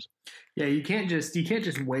coaches. Yeah, you can't just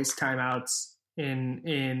waste timeouts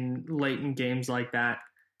in late in games like that.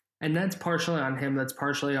 And that's partially on him. That's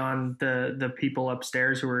partially on the people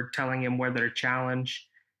upstairs who are telling him whether to challenge.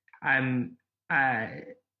 I'm not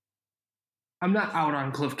out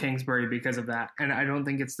on Cliff Kingsbury because of that, and I don't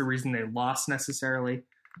think it's the reason they lost necessarily.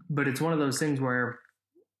 But it's one of those things where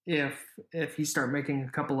if you start making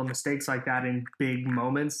a couple of mistakes like that in big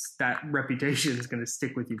moments, that reputation is going to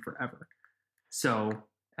stick with you forever. So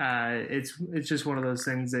it's just one of those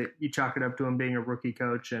things that you chalk it up to him being a rookie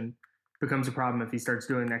coach, and becomes a problem if he starts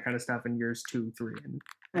doing that kind of stuff in years 2, 3,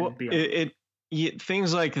 and beyond.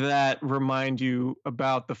 Things like that remind you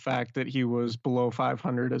about the fact that he was below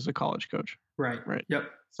 500 as a college coach. Right. Yep.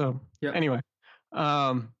 So anyway,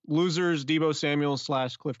 losers, Deebo Samuel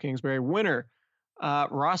 / Cliff Kingsbury. Winner,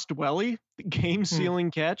 Ross Dwelley, game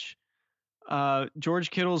sealing catch.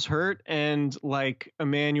 George Kittle's hurt, and like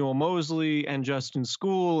Emmanuel Mosley and Justin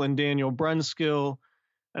School and Daniel Brunskill,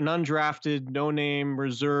 an undrafted, no-name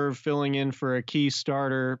reserve filling in for a key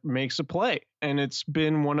starter makes a play. And it's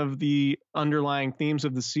been one of the underlying themes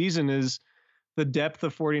of the season is the depth the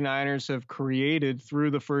 49ers have created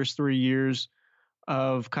through the first 3 years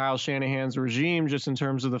of Kyle Shanahan's regime, just in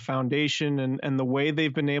terms of the foundation and the way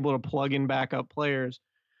they've been able to plug in backup players,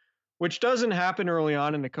 which doesn't happen early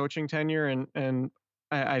on in the coaching tenure. And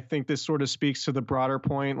I think this sort of speaks to the broader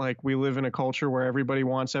point. Like, we live in a culture where everybody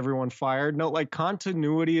wants everyone fired. No, like,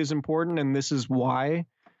 continuity is important, and this is why.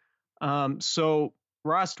 So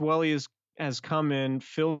Ross Dwelley has come in,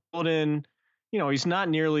 filled in. You know, he's not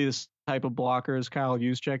nearly this type of blocker as Kyle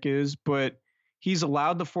Juszczyk is, but he's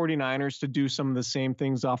allowed the 49ers to do some of the same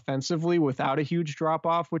things offensively without a huge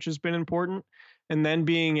drop-off, which has been important. And then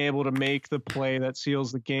being able to make the play that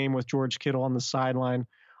seals the game with George Kittle on the sideline.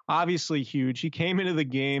 Obviously huge. He came into the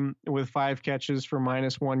game with 5 catches for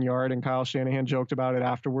 -1 yard, and Kyle Shanahan joked about it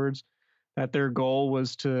afterwards, that their goal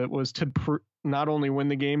was to not only win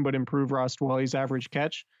the game, but improve Ross Dwelley's average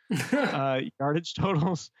catch yardage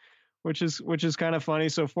totals, which is kind of funny.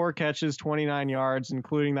 So 4 catches, 29 yards,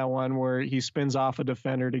 including that one where he spins off a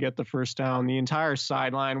defender to get the first down. The entire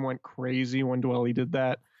sideline went crazy when Dwelley did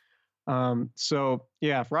that. So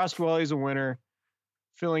yeah, Ross Dwelley's a winner,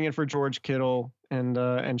 filling in for George Kittle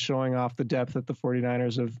and showing off the depth that the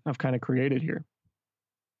 49ers have kind of created here.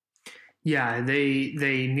 Yeah,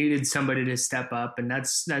 they needed somebody to step up, and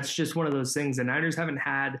that's just one of those things. The Niners haven't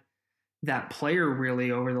had that player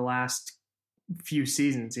really over the last few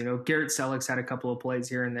seasons. You know, Garrett Selleck's had a couple of plays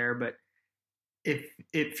here and there, but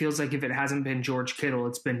it feels like if it hasn't been George Kittle,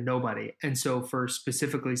 it's been nobody. And so for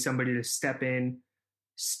specifically somebody to step in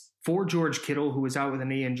for George Kittle, who was out with a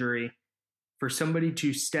knee injury, for somebody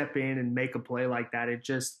to step in and make a play like that, it's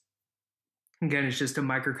just a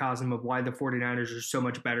microcosm of why the 49ers are so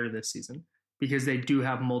much better this season, because they do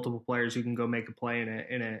have multiple players who can go make a play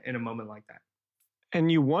in a moment like that.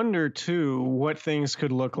 And you wonder too what things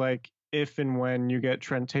could look like if and when you get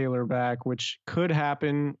Trent Taylor back, which could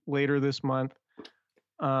happen later this month,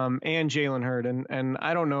 and Jalen Hurd. And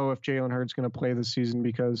I don't know if Jalen Hurd's going to play this season,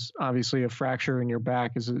 because obviously a fracture in your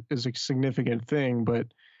back is a significant thing, but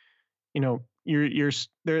you know,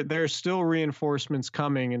 there's still reinforcements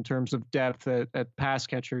coming in terms of depth at pass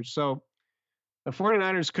catchers. So the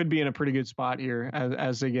 49ers could be in a pretty good spot here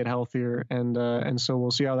as they get healthier. And so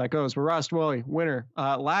we'll see how that goes. But Ross Dwelley, winner.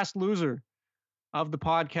 Last loser of the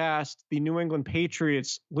podcast, the New England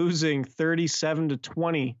Patriots, losing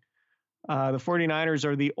 37-20. The 49ers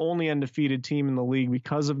are the only undefeated team in the league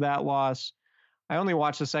because of that loss. I only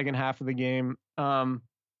watched the second half of the game.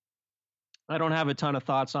 I don't have a ton of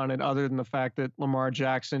thoughts on it other than the fact that Lamar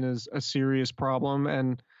Jackson is a serious problem.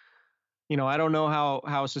 And, you know, I don't know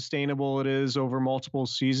how sustainable it is over multiple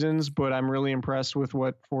seasons, but I'm really impressed with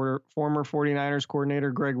what former 49ers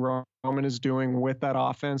coordinator Greg Roman is doing with that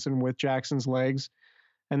offense and with Jackson's legs,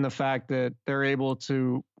 and the fact that they're able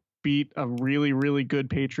to beat a really, really good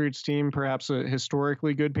Patriots team, perhaps a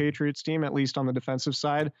historically good Patriots team, at least on the defensive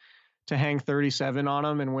side, to hang 37 on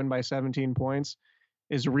them and win by 17 points.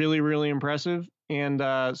 is really, really impressive. And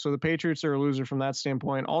so the Patriots are a loser from that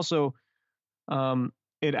standpoint. Also,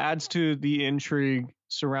 it adds to the intrigue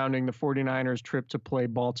surrounding the 49ers trip to play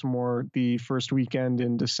Baltimore the first weekend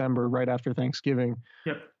in December, right after Thanksgiving.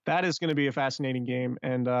 Yep. That is going to be a fascinating game.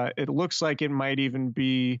 And it looks like it might even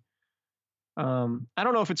be, I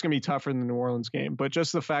don't know if it's going to be tougher than the New Orleans game, but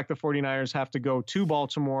just the fact the 49ers have to go to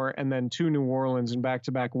Baltimore and then to New Orleans in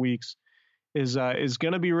back-to-back weeks is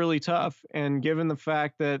going to be really tough. And given the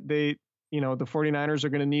fact that the 49ers are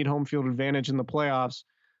going to need home field advantage in the playoffs,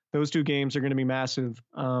 those two games are going to be massive,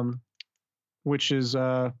 which is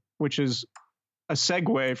a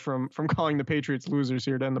segue from calling the Patriots losers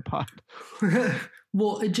here to end the pod.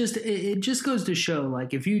 Well, it just goes to show,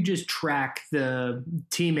 like, if you just track the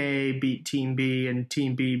Team A beat Team B and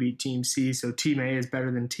Team B beat Team C, so Team A is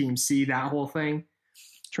better than Team C, that whole thing.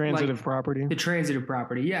 Transitive property. The transitive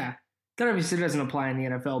property, yeah. That obviously doesn't apply in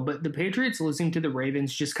the NFL, but the Patriots losing to the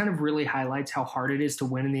Ravens just kind of really highlights how hard it is to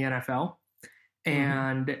win in the NFL.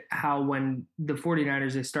 And how when the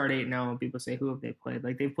 49ers, they start 8-0 and people say, who have they played?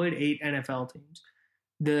 Like, they've played 8 NFL teams.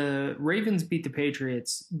 The Ravens beat the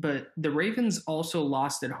Patriots, but the Ravens also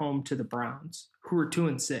lost at home to the Browns, who were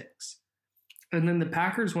 2-6. And then the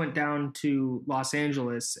Packers went down to Los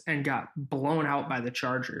Angeles and got blown out by the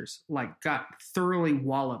Chargers, like got thoroughly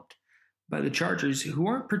walloped by the Chargers, who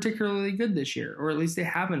aren't particularly good this year, or at least they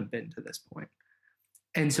haven't been to this point.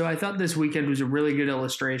 And so I thought this weekend was a really good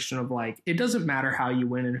illustration of, like, it doesn't matter how you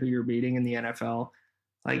win and who you're beating in the NFL.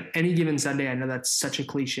 Like, any given Sunday, I know that's such a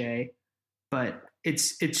cliche, but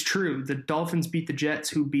it's true. The Dolphins beat the Jets,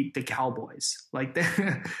 who beat the Cowboys. Like,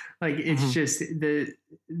 it's just the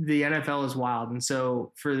NFL is wild. And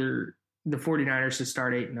so for the 49ers to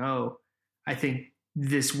start 8-0, I think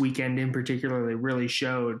this weekend in particular really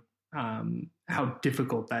showed how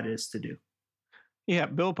difficult that is to do. Yeah,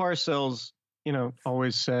 Bill Parcells,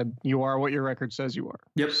 always said, you are what your record says you are.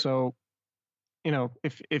 Yep. So,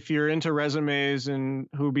 if you're into resumes and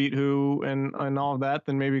who beat who and all of that,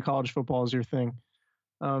 then maybe college football is your thing.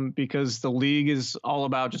 Because the league is all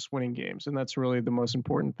about just winning games, and that's really the most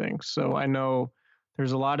important thing. So I know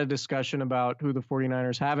there's a lot of discussion about who the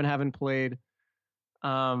 49ers have and haven't played.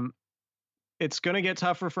 It's going to get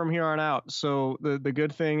tougher from here on out. So the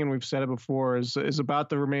good thing, and we've said it before, is about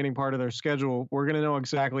the remaining part of their schedule. We're going to know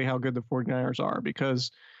exactly how good the 49ers are,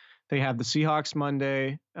 because they have the Seahawks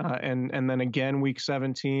Monday, and then again week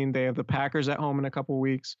 17. They have the Packers at home in a couple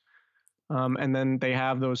weeks, and then they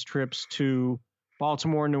have those trips to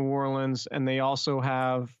Baltimore, New Orleans, and they also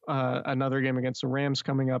have another game against the Rams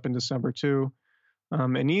coming up in December too.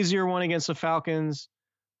 An easier one against the Falcons,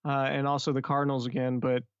 and also the Cardinals again,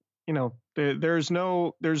 but there's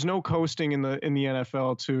no coasting in the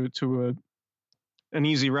NFL to an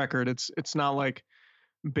easy record. It's not like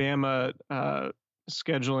Bama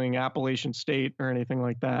scheduling Appalachian State or anything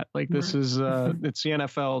like that. Like, this is it's the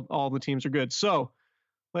NFL. All the teams are good. So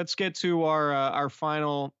let's get to our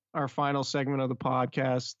final segment of the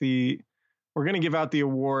podcast. We're going to give out the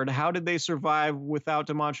award. How did they survive without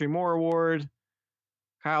Damontre Moore award?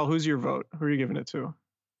 Kyle, who's your vote? Who are you giving it to?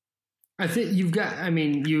 I think you've got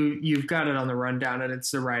it on the rundown, and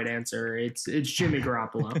it's the right answer. It's Jimmy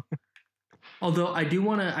Garoppolo. Although I do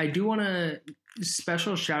want to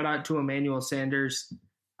special shout out to Emmanuel Sanders.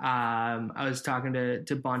 I was talking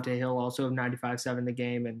to Bonte Hill, also of 95.7 The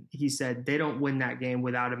Game, and he said they don't win that game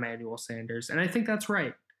without Emmanuel Sanders, and I think that's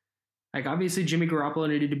right. Like, obviously Jimmy Garoppolo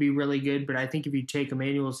needed to be really good, but I think if you take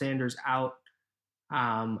Emmanuel Sanders out,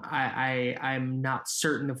 I'm not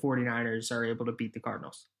certain the 49ers are able to beat the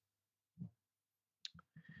Cardinals.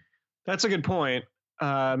 That's a good point.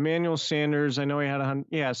 Emmanuel Sanders, I know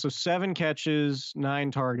he had 7 catches,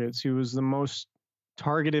 9 targets. He was the most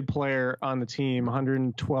targeted player on the team,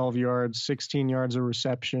 112 yards, 16 yards of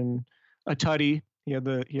reception, a tutty. He had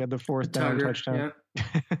the fourth down touchdown.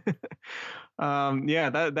 Yeah.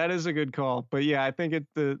 That is a good call. But yeah, I think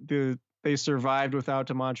they survived without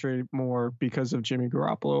Damontre Moore because of Jimmy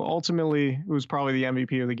Garoppolo. Ultimately, it was probably the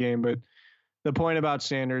MVP of the game, but the point about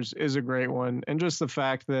Sanders is a great one. And just the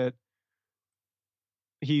fact that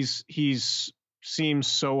he's seems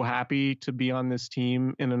so happy to be on this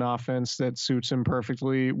team in an offense that suits him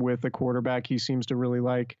perfectly with a quarterback he seems to really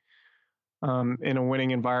like, in a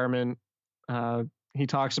winning environment. He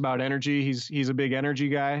talks about energy. He's a big energy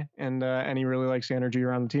guy, and he really likes energy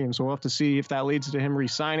around the team. So we'll have to see if that leads to him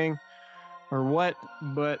re-signing or what.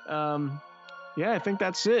 But yeah, I think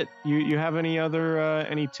that's it. You have any other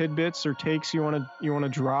any tidbits or takes you want to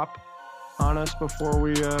drop on us before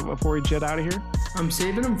we jet out of here? I'm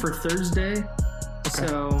saving them for Thursday. Okay.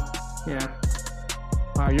 So yeah.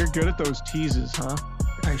 Wow, you're good at those teases, huh?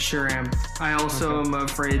 I sure am. I also am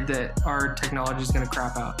afraid that our technology is going to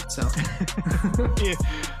crap out. So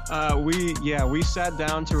we sat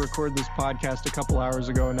down to record this podcast a couple hours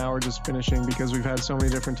ago, and now we're just finishing because we've had so many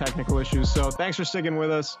different technical issues. So thanks for sticking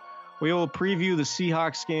with us. We will preview the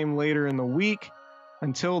Seahawks game later in the week.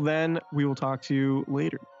 Until then, we will talk to you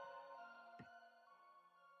later.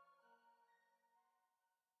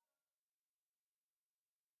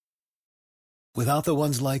 Without the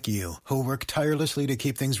ones like you, who work tirelessly to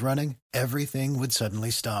keep things running, everything would suddenly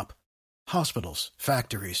stop. Hospitals,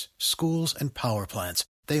 factories, schools, and power plants,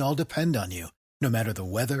 they all depend on you. No matter the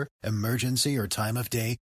weather, emergency, or time of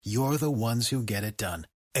day, you're the ones who get it done.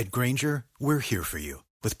 At Grainger, we're here for you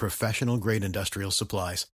with professional-grade industrial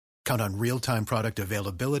supplies. Count on real-time product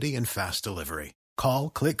availability and fast delivery. Call,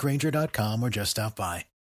 click Grainger.com, or just stop by.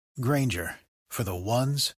 Grainger, for the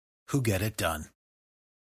ones who get it done.